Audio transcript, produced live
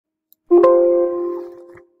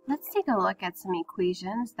Let's take a look at some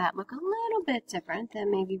equations that look a little bit different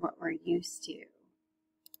than maybe what we're used to.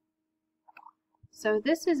 So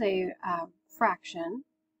this is a fraction,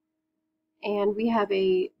 and we have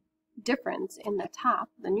a difference in the top,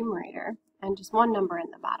 the numerator, and just one number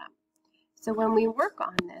in the bottom. So when we work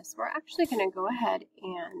on this, we're actually going to go ahead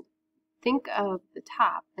and think of the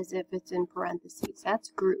top as if it's in parentheses. That's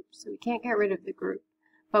group, so we can't get rid of the group,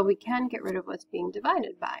 but we can get rid of what's being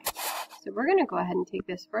divided by. So we're going to go ahead and take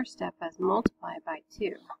this first step as multiply by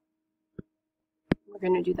 2. We're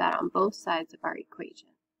going to do that on both sides of our equation.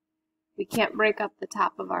 We can't break up the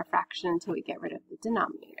top of our fraction until we get rid of the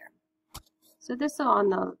denominator. So this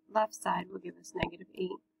on the left side will give us negative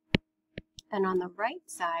 8. And on the right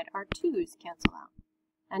side, our 2's cancel out.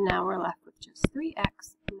 And now we're left with just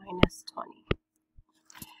 3x minus 20.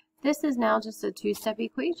 This is now just a two-step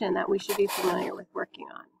equation that we should be familiar with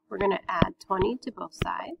working on. We're going to add 20 to both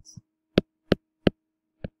sides.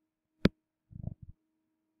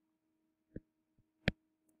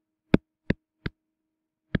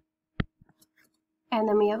 And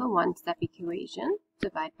then we have a one-step equation,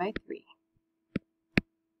 divide by 3.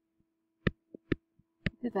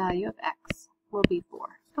 The value of x will be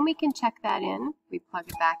 4. And we can check that in. We plug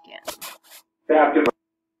it back in.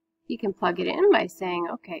 You can plug it in by saying,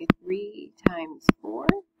 okay, 3 times 4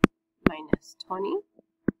 minus 20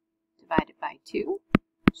 divided by 2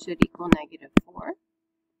 should equal negative 4.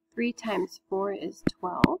 3 times 4 is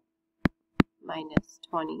 12 minus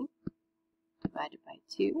 20 divided by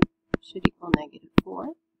 2 should equal negative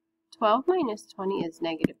 4. 12 minus 20 is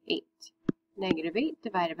negative 8. Negative 8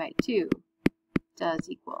 divided by 2 does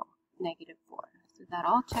equal negative 4. So that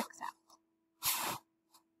all checks out.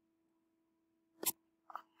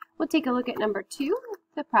 We'll take a look at number 2.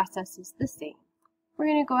 The process is the same. We're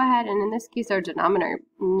going to go ahead, and in this case our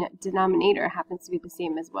denominator happens to be the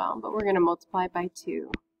same as well, but we're going to multiply by 2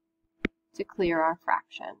 to clear our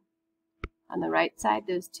fraction. On the right side,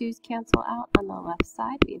 those 2's cancel out. On the left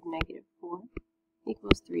side, we have negative 4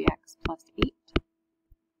 equals 3x plus 8.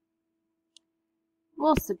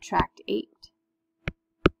 We'll subtract 8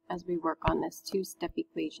 as we work on this two-step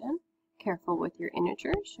equation. Careful with your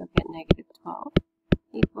integers, you'll get negative 12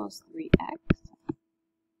 equals 3x.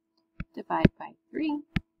 Divide by 3,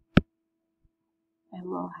 and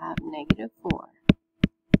we'll have negative 4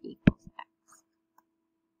 equals x.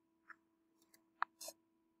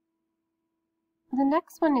 The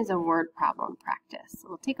next one is a word problem practice. So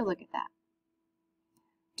we'll take a look at that.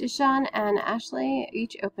 Deshaun and Ashley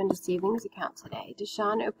each opened a savings account today.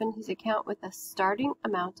 Deshaun opened his account with a starting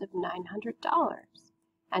amount of $900,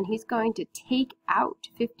 and he's going to take out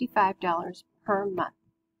 $55 per month.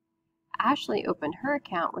 Ashley opened her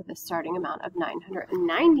account with a starting amount of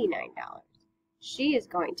 $999. She is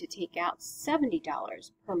going to take out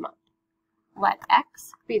 $70 per month. Let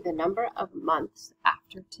X be the number of months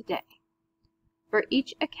after today. For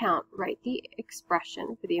each account, write the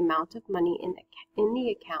expression for the amount of money in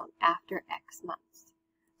the account after X months.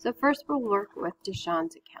 So first we'll work with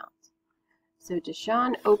Deshaun's account. So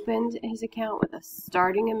Deshaun opened his account with a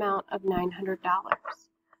starting amount of $900.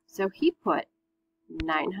 So he put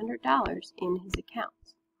 $900 in his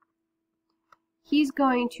account. He's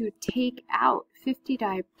going to take out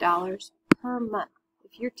 $50 per month.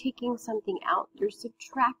 If you're taking something out, you're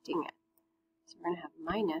subtracting it. So we're going to have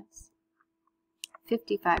minus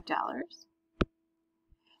 $55.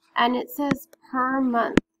 And it says per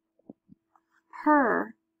month.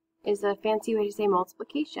 Per is a fancy way to say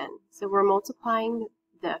multiplication. So we're multiplying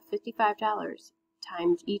the $55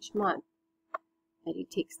 times each month that he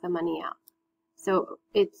takes the money out. So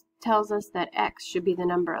it tells us that X should be the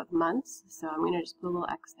number of months. So I'm going to just put a little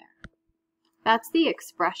X there. That's the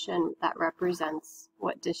expression that represents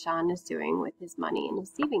what Deshaun is doing with his money in his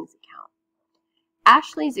savings account.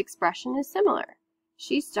 Ashley's expression is similar.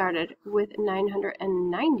 She started with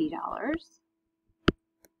 $990,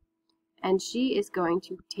 and she is going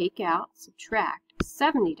to take out, subtract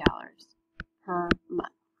 $70 per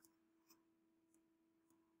month.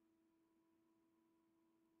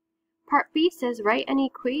 Part B says write an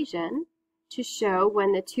equation to show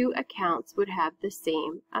when the two accounts would have the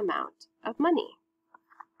same amount of money.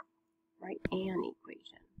 Write an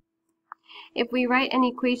equation. If we write an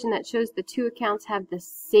equation that shows the two accounts have the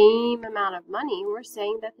same amount of money, we're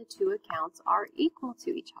saying that the two accounts are equal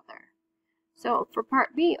to each other. So for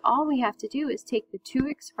part B, all we have to do is take the two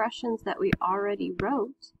expressions that we already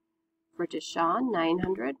wrote for Deshaun,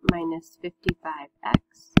 900 minus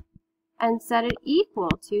 55x, and set it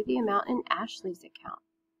equal to the amount in Ashley's account,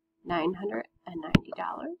 $990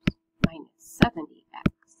 minus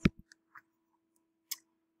 70x.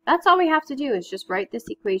 That's all we have to do is just write this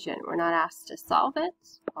equation. We're not asked to solve it.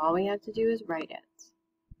 All we have to do is write it.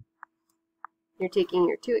 You're taking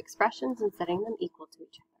your two expressions and setting them equal to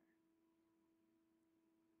each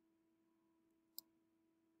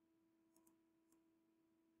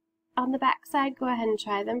other. On the back side, go ahead and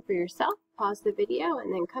try them for yourself. Pause the video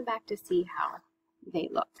and then come back to see how they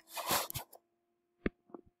look.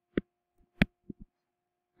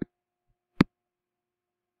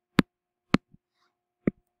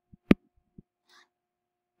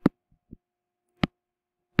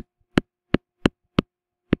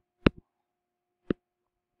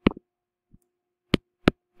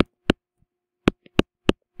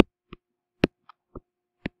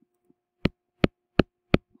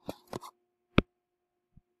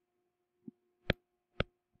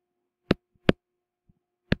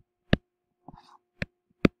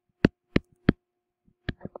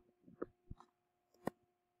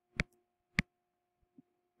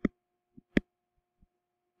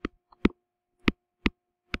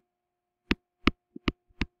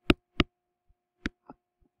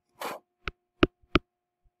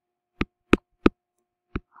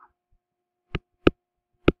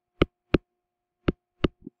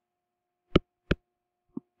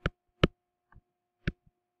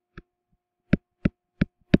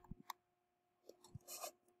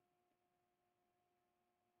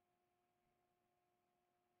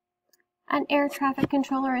 An air traffic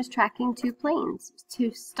controller is tracking two planes.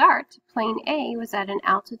 To start, plane A was at an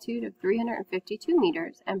altitude of 352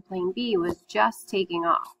 meters and plane B was just taking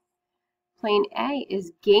off. Plane A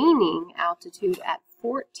is gaining altitude at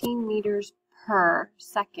 14 meters per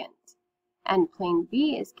second, and plane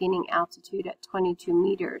B is gaining altitude at 22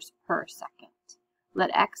 meters per second.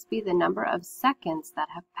 Let x be the number of seconds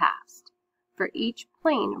that have passed. For each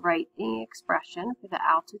plane, write the expression for the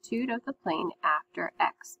altitude of the plane after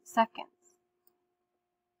x seconds.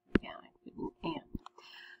 Yeah, I put an and.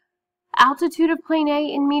 Altitude of plane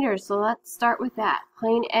A in meters, so let's start with that.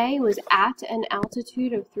 Plane A was at an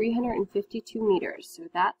altitude of 352 meters, so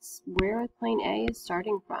that's where plane A is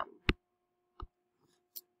starting from.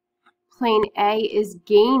 Plane A is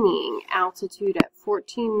gaining altitude at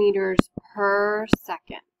 14 meters per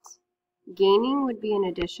second. Gaining would be an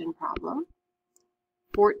addition problem.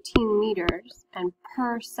 14 meters and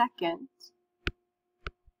per second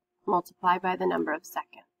multiplied by the number of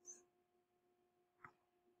seconds.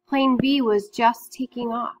 Plane B was just taking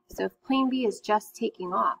off. So if plane B is just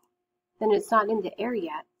taking off, then it's not in the air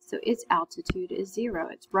yet, so its altitude is 0.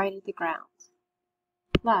 It's right at the ground.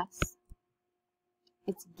 Plus,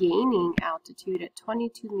 it's gaining altitude at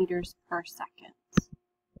 22 meters per second.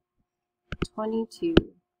 22x.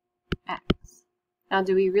 Now,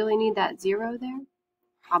 do we really need that 0 there?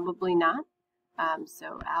 Probably not.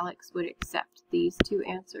 So Alex would accept these two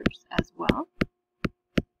answers as well.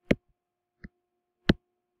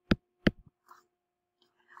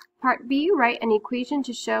 Part B, write an equation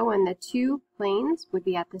to show when the two planes would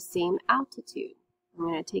be at the same altitude. I'm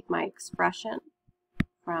going to take my expression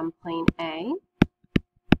from plane A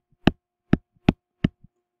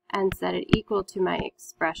and set it equal to my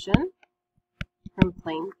expression from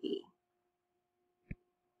plane B.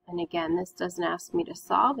 And again, this doesn't ask me to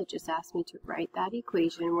solve, it just asks me to write that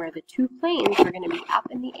equation where the two planes are going to be up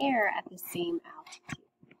in the air at the same altitude.